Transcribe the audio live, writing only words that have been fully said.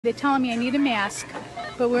They're telling me I need a mask,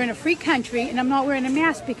 but we're in a free country and I'm not wearing a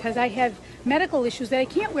mask because I have medical issues that I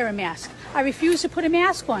can't wear a mask. I refuse to put a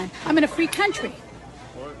mask on. I'm in a free country.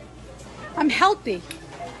 I'm healthy.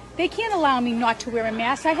 They can't allow me not to wear a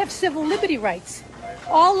mask. I have civil liberty rights.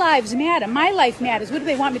 All lives matter. My life matters. What do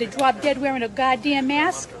they want me to drop dead wearing a goddamn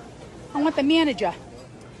mask? I want the manager.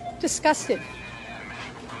 Disgusted.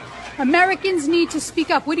 Americans need to speak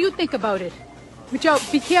up. What do you think about it?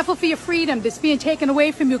 Be careful for your freedom that's being taken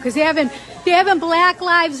away from you because they're having Black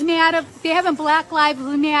Lives Matter. They're having Black Lives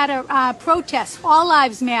Matter protests. All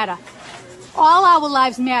lives matter. All our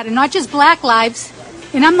lives matter, not just black lives.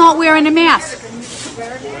 And I'm not wearing a mask.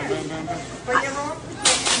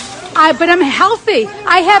 But I'm healthy.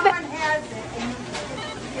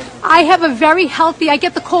 I have a very healthy. I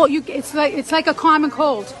get the cold. It's like a common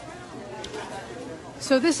cold.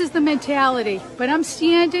 So this is the mentality. But I'm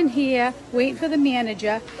standing here waiting for the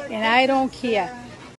manager, and I don't care.